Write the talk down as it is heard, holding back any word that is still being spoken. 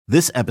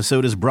This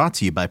episode is brought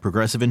to you by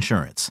Progressive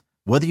Insurance.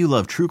 Whether you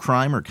love true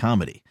crime or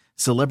comedy,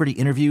 celebrity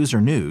interviews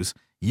or news,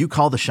 you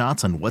call the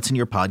shots on what's in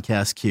your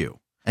podcast queue.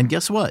 And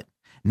guess what?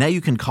 Now you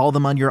can call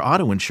them on your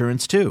auto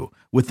insurance too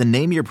with the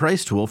Name Your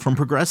Price tool from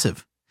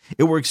Progressive.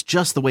 It works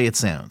just the way it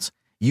sounds.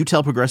 You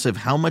tell Progressive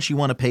how much you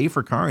want to pay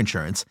for car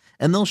insurance,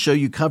 and they'll show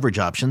you coverage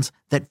options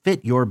that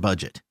fit your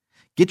budget.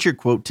 Get your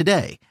quote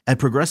today at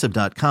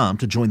Progressive.com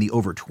to join the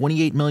over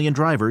 28 million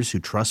drivers who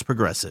trust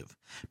Progressive.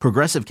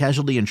 Progressive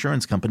Casualty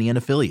Insurance Company and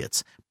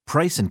Affiliates.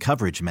 Price and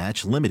coverage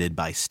match limited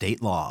by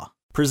state law.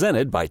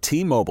 Presented by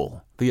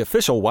T-Mobile, the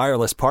official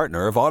wireless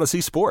partner of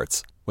Odyssey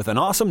Sports. With an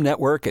awesome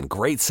network and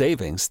great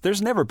savings,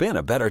 there's never been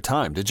a better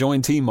time to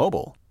join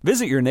T-Mobile.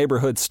 Visit your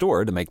neighborhood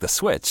store to make the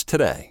switch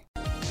today.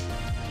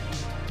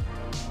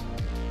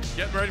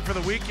 Getting ready for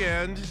the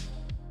weekend.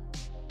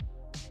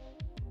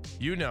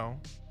 You know,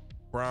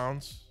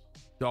 Browns,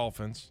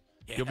 Dolphins.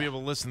 Yeah. You'll be able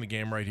to listen to the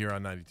game right here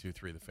on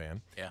 92.3 The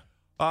Fan. Yeah.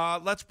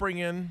 Let's bring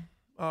in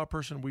a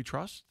person we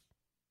trust.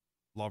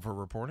 Love her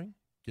reporting.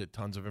 Get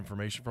tons of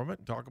information from it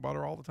and talk about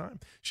her all the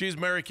time. She's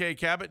Mary Kay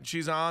Cabot, and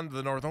she's on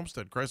the North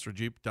Homestead Chrysler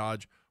Jeep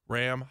Dodge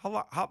Ram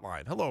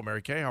hotline. Hello,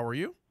 Mary Kay. How are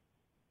you?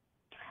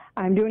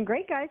 I'm doing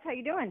great, guys. How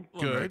you doing?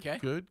 Hello,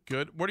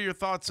 Good. What are your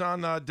thoughts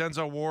on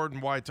Denzel Ward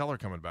and Wyatt Teller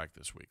coming back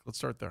this week? Let's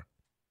start there.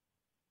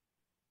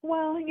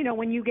 Well, you know,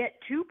 when you get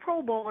two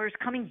Pro Bowlers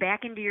coming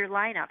back into your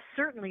lineup,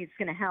 certainly it's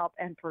going to help.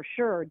 And for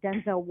sure,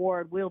 Denzel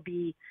Ward will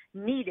be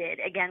needed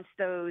against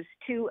those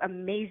two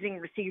amazing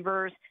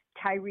receivers,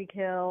 Tyreek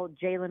Hill,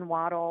 Jalen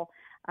Waddle.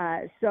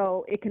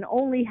 So it can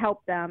only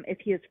help them if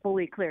he is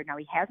fully cleared. Now,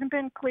 he hasn't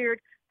been cleared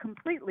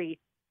completely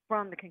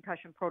from the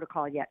concussion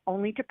protocol yet,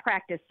 only to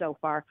practice so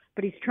far,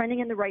 but he's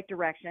trending in the right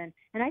direction.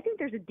 And I think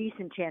there's a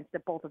decent chance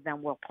that both of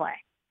them will play.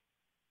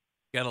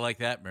 Gotta like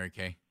that, Mary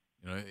Kay.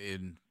 You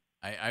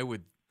know,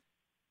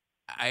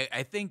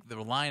 I think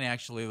the line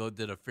actually though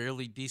did a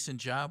fairly decent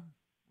job.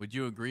 Would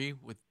you agree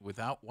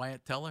without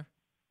Wyatt Teller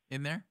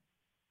in there?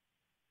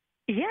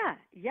 Yeah,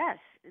 yes,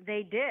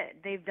 they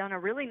did. They've done a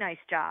really nice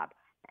job.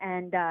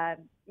 And,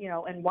 you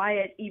know, and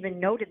Wyatt even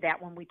noted that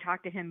when we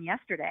talked to him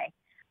yesterday.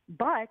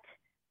 But,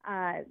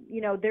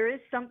 you know, there is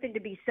something to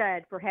be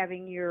said for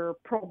having your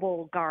Pro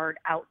Bowl guard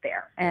out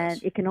there, and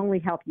Yes. It can only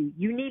help you.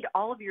 You need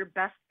all of your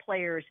best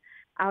players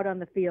out on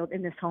the field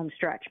in this home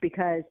stretch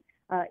because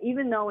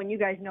even though, and you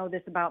guys know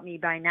this about me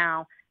by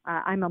now,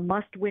 I'm a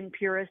must-win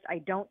purist. I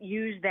don't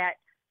use that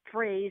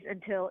phrase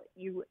until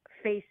you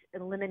face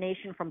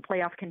elimination from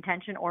playoff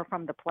contention or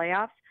from the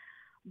playoffs.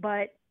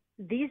 But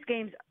these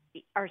games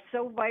are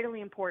so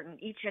vitally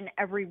important, each and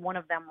every one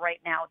of them right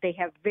now. They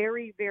have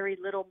very, very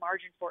little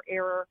margin for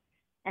error.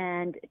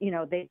 And, you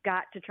know, they've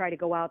got to try to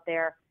go out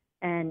there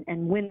and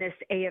win this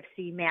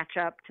AFC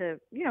matchup to,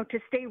 you know, to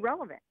stay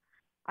relevant.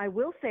 I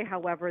will say,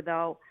 however,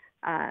 though,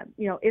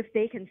 you know, if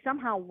they can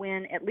somehow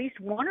win at least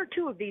one or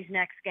two of these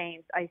next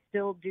games, I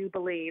still do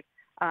believe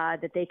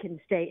that they can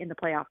stay in the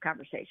playoff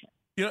conversation.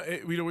 You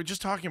know, we're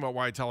just talking about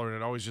Wyatt Teller, and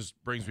it always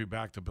just brings me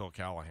back to Bill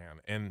Callahan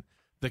and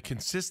the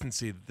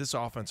consistency that this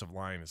offensive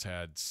line has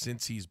had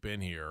since he's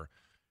been here.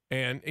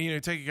 And you know,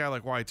 take a guy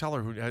like Wyatt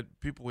Teller, who had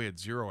people we had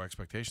zero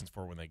expectations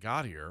for when they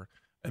got here,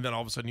 and then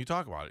all of a sudden you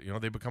talk about it. You know,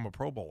 they become a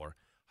Pro Bowler.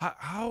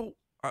 How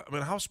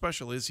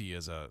special is he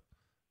as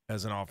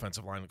an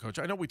offensive line coach?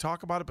 I know we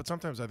talk about it, but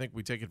sometimes I think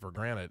we take it for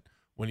granted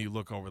when you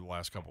look over the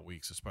last couple of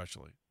weeks,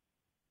 especially.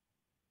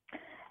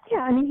 Yeah,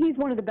 I mean, he's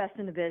one of the best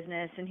in the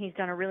business, and he's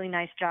done a really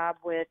nice job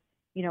with,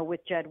 you know, with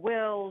Jed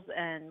Wills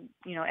and,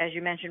 you know, as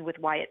you mentioned, with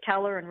Wyatt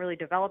Teller, and really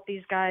developed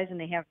these guys, and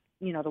they have,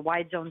 you know, the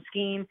wide zone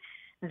scheme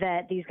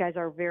that these guys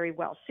are very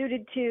well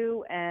suited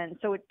to, and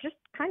so it just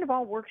kind of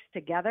all works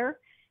together.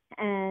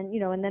 And, you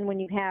know, and then when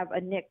you have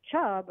a Nick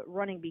Chubb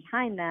running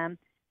behind them,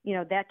 you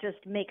know, that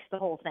just makes the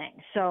whole thing.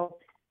 So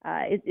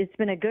it's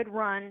been a good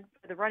run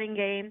for the running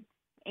game,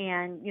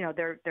 and, you know,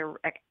 they're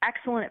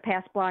excellent at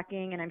pass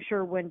blocking, and I'm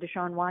sure when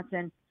Deshaun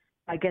Watson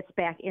gets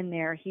back in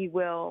there, he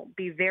will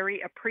be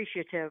very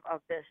appreciative of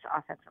this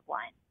offensive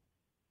line.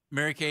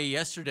 Mary Kay,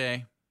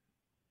 yesterday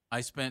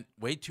I spent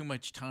way too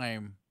much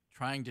time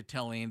trying to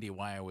tell Andy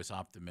why I was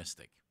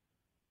optimistic.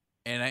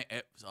 And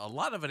a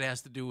lot of it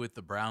has to do with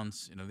the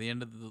Browns, you know, the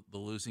end of the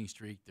losing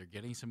streak. They're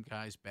getting some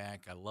guys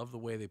back. I love the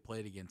way they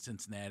played against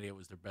Cincinnati. It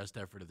was their best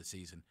effort of the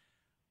season.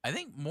 I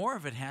think more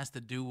of it has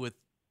to do with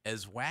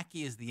as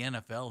wacky as the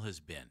NFL has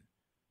been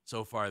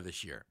so far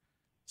this year.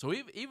 So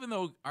even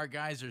though our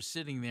guys are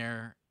sitting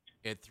there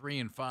at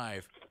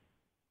 3-5,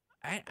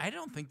 I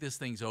don't think this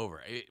thing's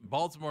over.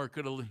 Baltimore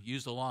could have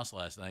used a loss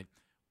last night,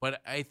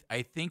 but I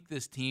think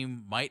this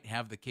team might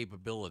have the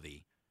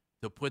capability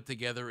to put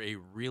together a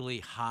really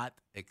hot,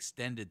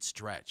 extended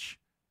stretch.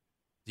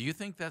 Do you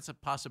think that's a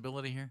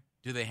possibility here?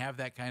 Do they have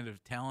that kind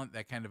of talent,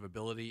 that kind of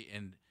ability,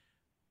 and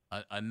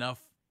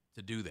enough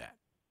to do that?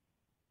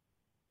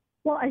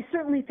 Well, I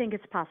certainly think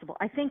it's possible.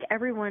 I think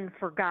everyone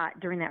forgot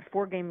during that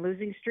 4-game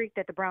losing streak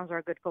that the Browns are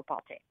a good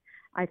football team.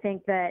 I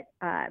think that,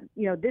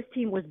 you know, this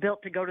team was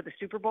built to go to the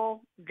Super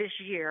Bowl this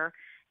year,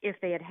 if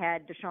they had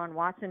had Deshaun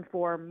Watson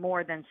for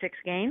more than 6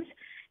 games.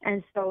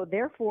 And so,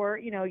 therefore,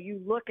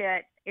 you look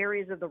at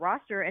areas of the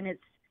roster, and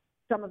it's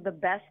some of the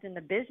best in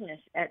the business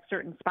at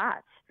certain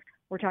spots.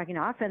 We're talking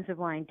offensive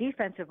line,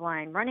 defensive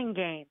line, running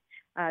game.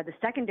 The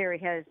secondary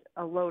has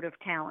a load of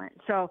talent.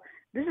 So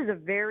this is a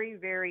very,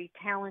 very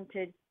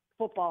talented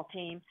football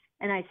team,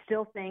 and I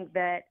still think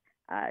that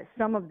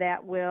some of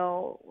that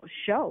will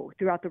show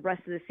throughout the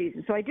rest of the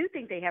season. So I do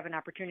think they have an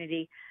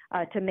opportunity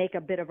to make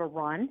a bit of a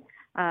run.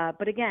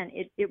 But again,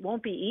 it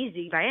won't be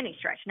easy by any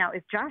stretch. Now,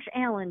 if Josh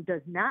Allen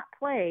does not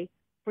play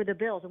for the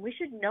Bills, and we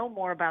should know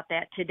more about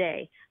that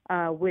today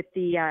with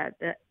the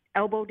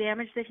elbow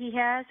damage that he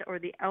has, or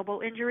the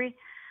elbow injury,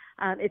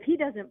 if he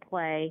doesn't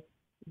play,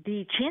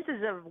 the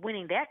chances of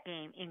winning that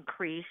game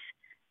increase.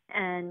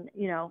 And,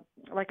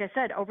 like I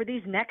said, over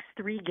these next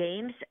 3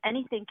 games,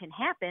 anything can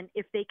happen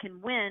if they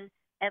can win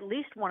at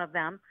least one of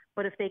them.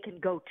 But if they can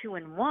go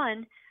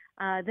 2-1,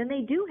 then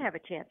they do have a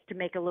chance to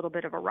make a little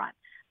bit of a run.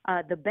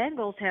 The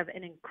Bengals have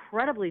an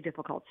incredibly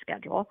difficult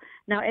schedule.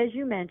 Now, as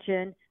you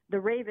mentioned, the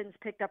Ravens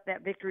picked up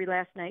that victory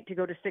last night to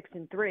go to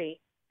 6-3,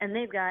 and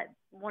they've got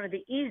one of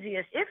the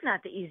easiest, if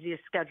not the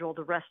easiest, schedule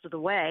the rest of the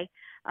way.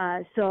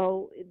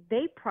 So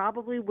they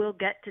probably will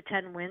get to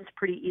 10 wins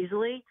pretty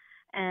easily,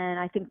 and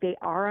I think they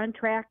are on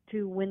track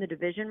to win the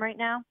division right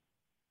now.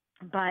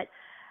 But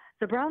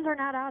the Browns are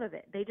not out of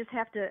it. They just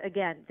have to,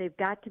 again, they've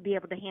got to be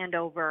able to hand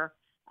over,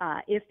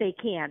 if they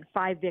can,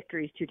 5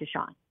 victories to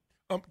Deshaun.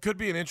 Could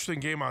be an interesting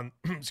game on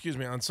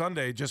on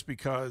Sunday, just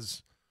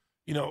because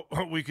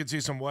we could see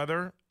some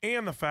weather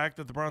and the fact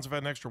that the Browns have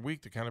had an extra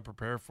week to kind of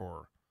prepare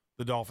for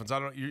the Dolphins. I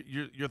don't know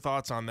your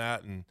thoughts on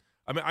that. And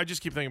I mean, I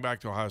just keep thinking back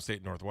to Ohio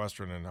State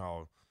Northwestern and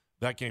how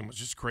that game was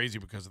just crazy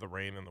because of the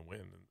rain and the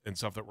wind and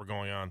stuff that were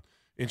going on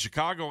in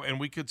Chicago. And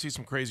we could see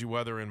some crazy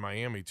weather in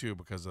Miami too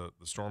because of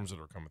the storms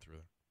that are coming through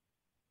there.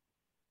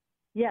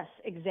 Yes,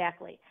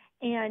 exactly.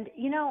 And,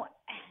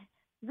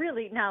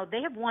 really, now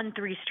they have won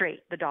 3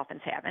 straight, the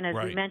Dolphins have. And as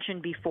we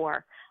mentioned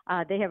before,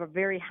 they have a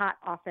very hot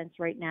offense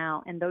right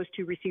now, and those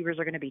 2 receivers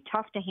are going to be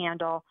tough to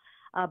handle.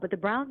 But the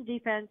Browns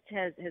defense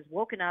has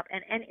woken up,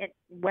 and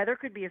weather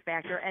could be a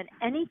factor, and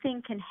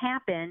anything can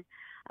happen,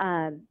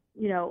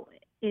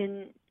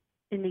 in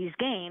these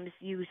games.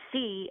 You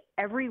see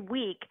every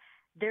week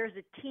there's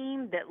a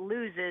team that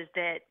loses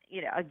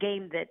a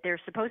game that they're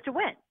supposed to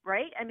win,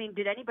 right? I mean,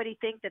 did anybody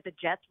think that the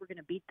Jets were going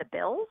to beat the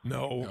Bills?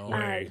 No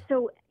way.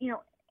 So,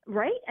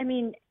 right? I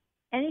mean,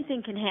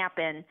 anything can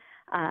happen,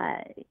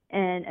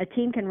 and a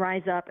team can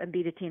rise up and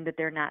beat a team that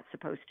they're not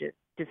supposed to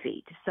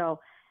defeat. So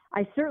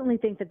I certainly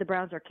think that the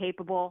Browns are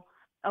capable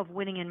of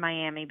winning in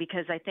Miami,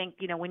 because I think,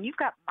 when you've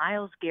got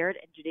Myles Garrett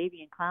and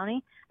Jadeveon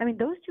Clowney, I mean,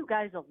 those 2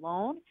 guys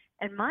alone,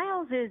 and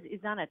Myles is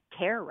on a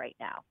tear right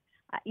now.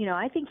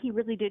 I think he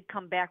really did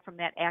come back from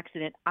that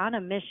accident on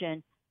a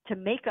mission to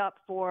make up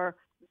for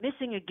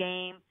missing a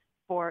game,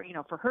 for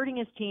hurting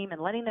his team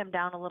and letting them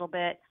down a little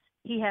bit.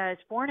 He has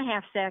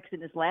 4.5 sacks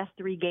in his last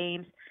 3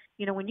 games.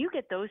 When you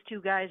get those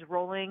 2 guys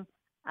rolling,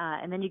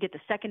 and then you get the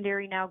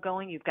secondary now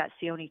going, you've got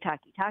Sione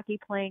Takitaki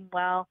playing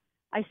well.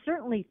 I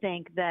certainly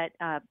think that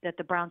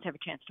the Browns have a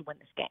chance to win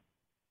this game.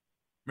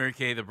 Mary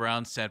Kay, the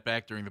Browns sat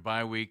back during the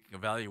bye week,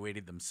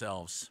 evaluated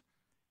themselves.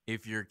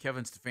 If you're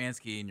Kevin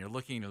Stefanski and you're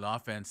looking at an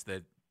offense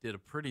that did a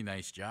pretty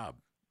nice job,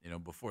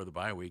 before the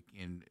bye week,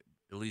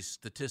 at least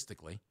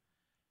statistically,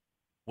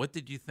 what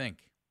did you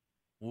think?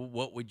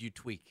 What would you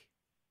tweak?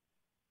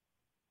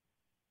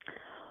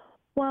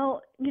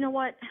 Well, you know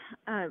what?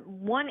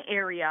 One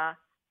area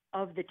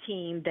of the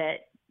team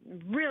that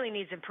really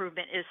needs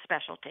improvement is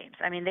special teams.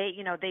 I mean,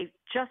 they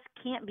just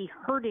can't be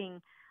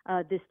hurting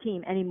this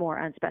team anymore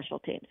on special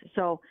teams.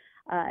 So,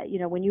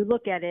 when you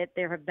look at it,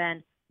 there have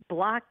been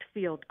blocked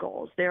field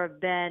goals. There have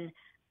been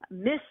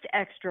missed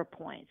extra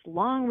points,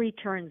 long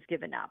returns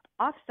given up,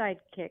 offside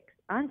kicks,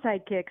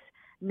 onside kicks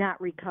not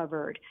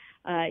recovered.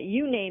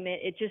 You name it.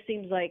 It just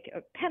seems like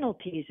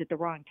penalties at the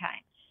wrong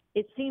time.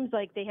 It seems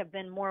like they have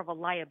been more of a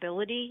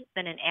liability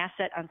than an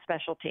asset on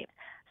special teams.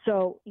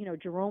 So,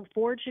 Jerome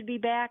Ford should be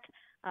back.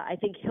 I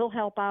think he'll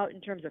help out in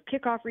terms of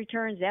kickoff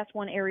returns. That's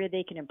one area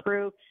they can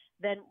improve.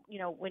 Then,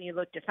 when you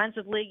look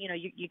defensively,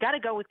 you got to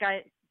go with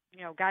guys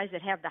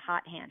that have the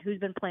hot hand. Who's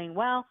been playing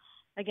well?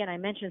 Again, I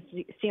mentioned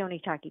Sione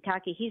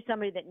Takitaki. He's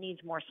somebody that needs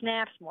more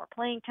snaps, more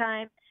playing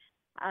time.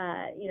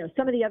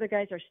 Some of the other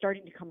guys are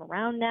starting to come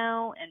around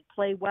now and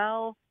play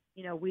well.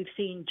 We've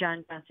seen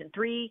John Johnson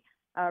III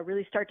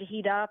really start to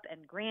heat up,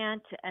 and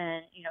Grant,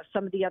 and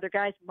some of the other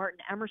guys. Martin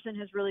Emerson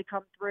has really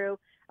come through.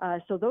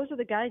 So those are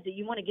the guys that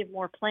you want to give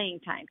more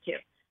playing time to.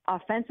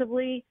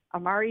 Offensively,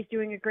 Amari's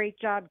doing a great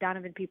job.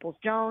 Donovan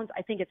Peoples-Jones.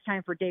 I think it's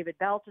time for David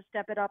Bell to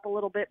step it up a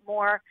little bit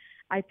more.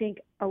 I think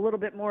a little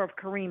bit more of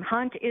Kareem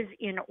Hunt is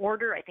in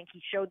order. I think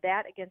he showed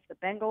that against the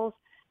Bengals.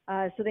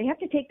 So they have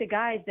to take the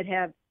guys that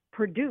have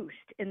produced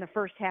in the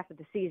first half of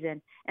the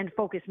season and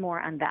focus more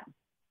on them.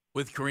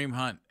 With Kareem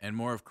Hunt and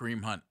more of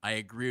Kareem Hunt, I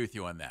agree with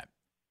you on that.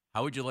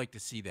 How would you like to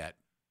see that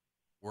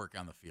work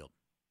on the field?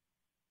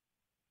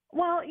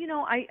 Well,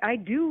 I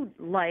do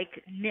like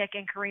Nick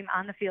and Kareem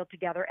on the field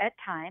together at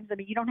times. I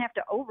mean, you don't have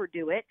to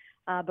overdo it,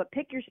 but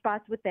pick your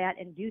spots with that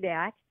and do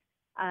that.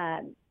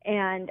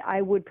 And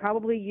I would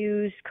probably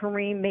use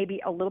Kareem maybe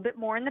a little bit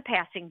more in the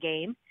passing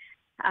game,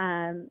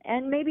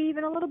 and maybe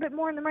even a little bit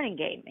more in the running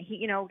game.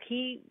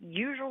 He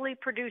usually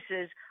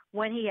produces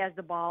when he has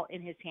the ball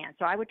in his hand.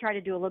 So I would try to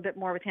do a little bit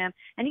more with him.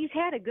 And he's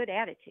had a good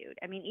attitude.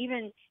 I mean,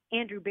 even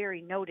Andrew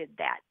Berry noted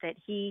that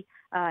he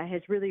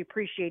has really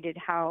appreciated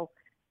how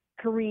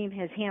Kareem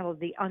has handled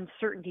the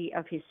uncertainty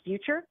of his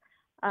future.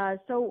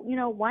 So,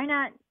 why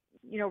not,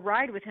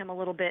 ride with him a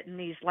little bit in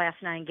these last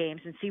 9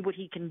 games and see what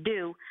he can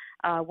do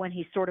when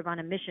he's sort of on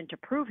a mission to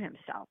prove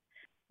himself.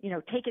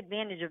 Take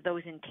advantage of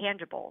those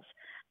intangibles.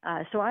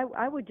 So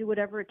I would do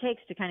whatever it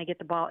takes to kind of get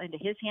the ball into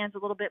his hands a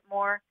little bit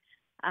more.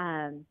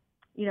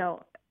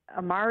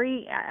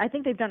 Amari, I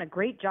think they've done a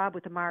great job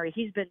with Amari.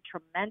 He's been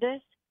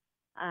tremendous.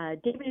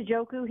 David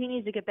Njoku, he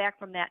needs to get back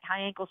from that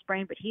high ankle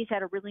sprain, but he's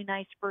had a really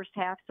nice first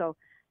half. So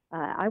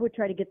I would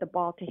try to get the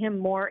ball to him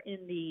more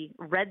in the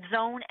red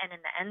zone and in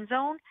the end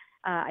zone.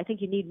 I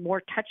think you need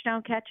more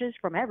touchdown catches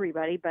from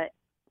everybody, but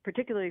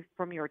particularly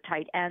from your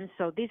tight ends.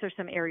 So these are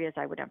some areas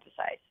I would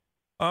emphasize.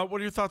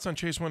 What are your thoughts on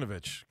Chase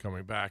Winovich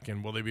coming back,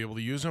 and will they be able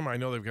to use him? I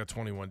know they've got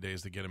 21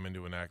 days to get him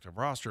into an active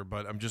roster,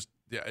 but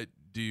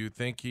do you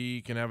think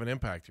he can have an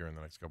impact here in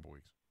the next couple of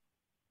weeks?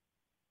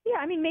 Yeah,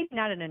 I mean, maybe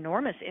not an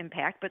enormous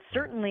impact, but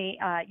certainly,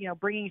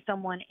 bringing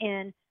someone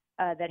in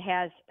that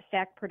has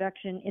sack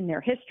production in their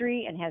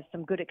history and has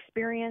some good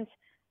experience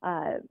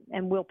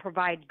and will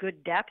provide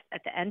good depth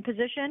at the end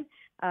position,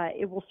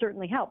 it will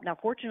certainly help. Now,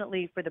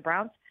 fortunately for the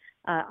Browns,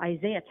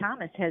 Isaiah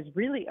Thomas has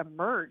really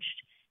emerged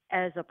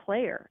as a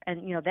player,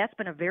 and that's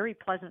been a very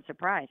pleasant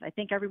surprise. I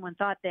think everyone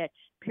thought that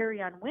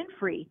Perion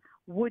Winfrey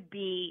would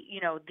be,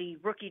 the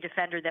rookie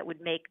defender that would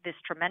make this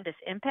tremendous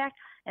impact,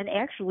 and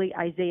actually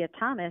Isaiah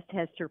Thomas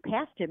has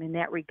surpassed him in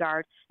that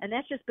regard, and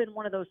that's just been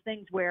one of those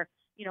things where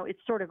it's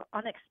sort of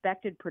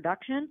unexpected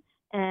production,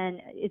 and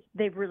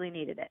they've really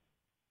needed it.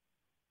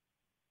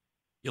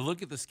 You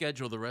look at the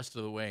schedule the rest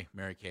of the way,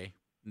 Mary Kay,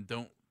 and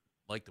don't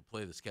like to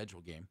play the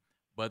schedule game,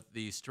 but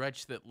the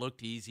stretch that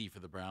looked easy for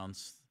the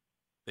Browns,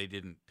 they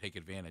didn't take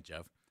advantage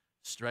of.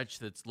 Stretch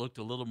that's looked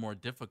a little more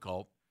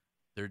difficult,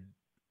 they're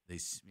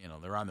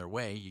on their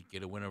way. You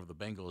get a win over the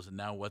Bengals, and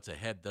now what's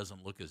ahead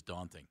doesn't look as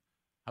daunting.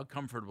 How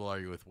comfortable are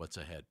you with what's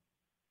ahead?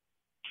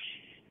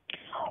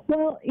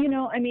 Well,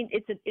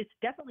 it's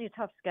definitely a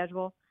tough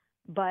schedule,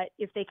 but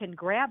if they can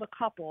grab a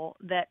couple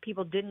that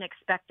people didn't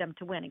expect them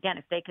to win, again,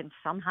 if they can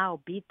somehow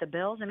beat the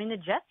Bills, the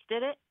Jets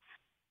did it.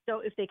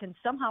 So if they can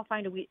somehow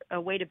find a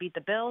way to beat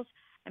the Bills,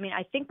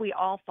 I think we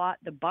all thought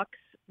the Bucs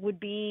would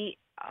be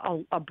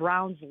a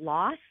Browns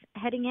loss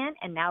heading in,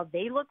 and now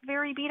they look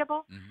very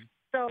beatable. Mm-hmm.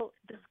 So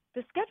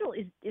the schedule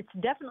it's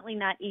definitely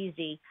not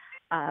easy,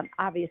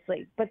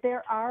 obviously, but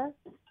there are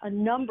a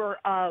number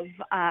of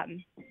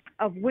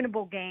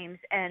winnable games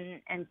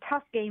and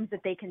tough games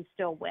that they can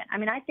still win.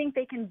 I think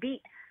they can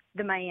beat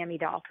the Miami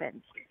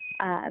Dolphins.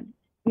 I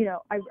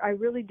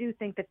really do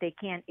think that they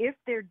can if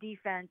their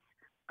defense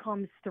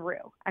comes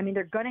through.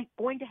 They're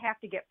going to have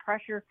to get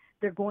pressure.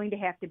 They're going to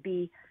have to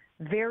be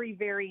very,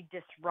 very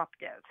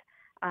disruptive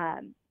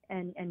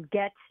and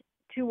get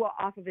Tua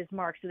off of his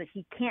mark so that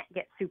he can't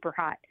get super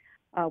hot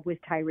with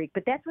Tyreek.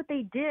 But that's what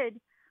they did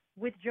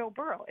with Joe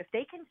Burrow. If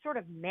they can sort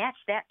of match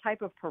that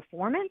type of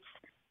performance,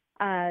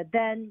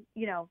 then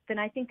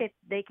I think that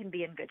they can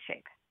be in good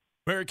shape.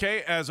 Mary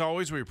Kay, as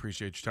always, we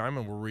appreciate your time,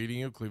 and we're reading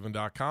you,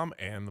 Cleveland.com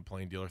and The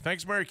Plain Dealer.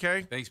 Thanks, Mary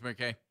Kay. Thanks, Mary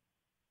Kay.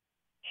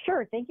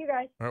 Sure. Thank you,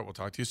 guys. All right, we'll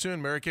talk to you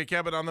soon. Mary Kay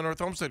Cabot on the North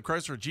Homestead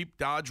Chrysler Jeep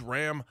Dodge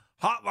Ram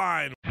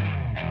Hotline.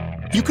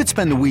 You could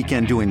spend the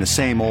weekend doing the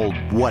same old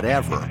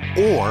whatever,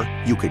 or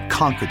you could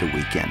conquer the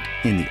weekend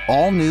in the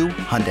all-new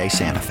Hyundai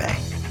Santa Fe.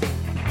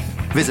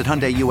 Visit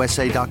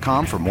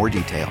HyundaiUSA.com for more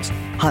details.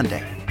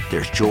 Hyundai,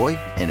 there's joy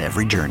in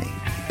every journey.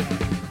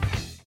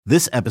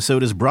 This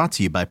episode is brought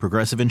to you by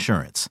Progressive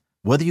Insurance.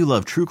 Whether you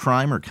love true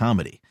crime or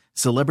comedy,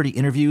 celebrity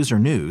interviews or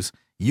news,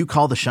 you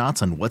call the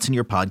shots on what's in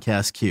your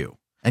podcast queue.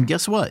 And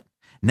guess what?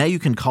 Now you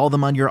can call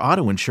them on your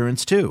auto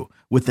insurance too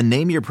with the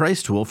Name Your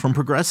Price tool from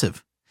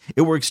Progressive.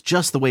 It works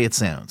just the way it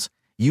sounds.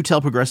 You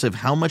tell Progressive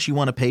how much you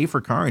want to pay for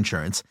car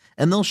insurance,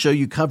 and they'll show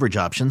you coverage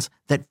options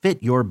that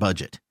fit your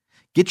budget.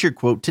 Get your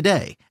quote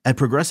today at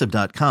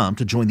Progressive.com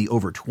to join the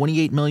over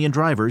 28 million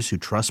drivers who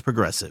trust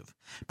Progressive.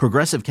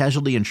 Progressive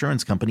Casualty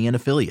Insurance Company and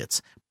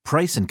Affiliates.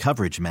 Price and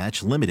coverage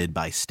match limited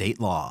by state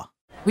law.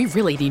 We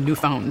really need new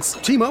phones.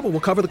 T-Mobile will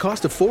cover the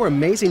cost of 4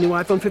 amazing new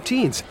iPhone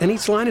 15s, and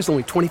each line is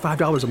only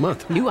 $25 a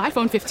month. New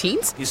iPhone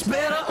 15s? It's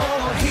better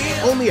over here.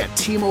 Only at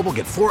T-Mobile,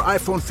 get 4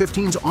 iPhone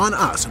 15s on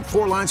us and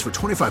 4 lines for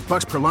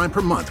 $25 per line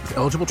per month with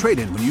eligible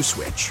trade-in when you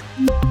switch.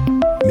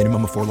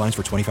 Minimum of 4 lines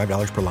for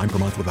 $25 per line per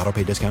month with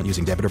autopay discount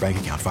using debit or bank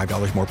account.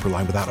 $5 more per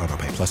line without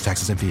autopay, plus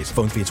taxes and fees.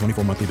 Phone fee at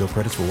 24 monthly bill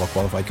credits for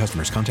well-qualified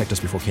customers. Contact us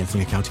before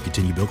canceling account to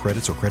continue bill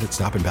credits or credit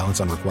stop and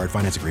balance on required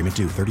finance agreement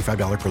due.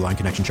 $35 per line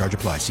connection charge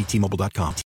applies. See T-Mobile.com.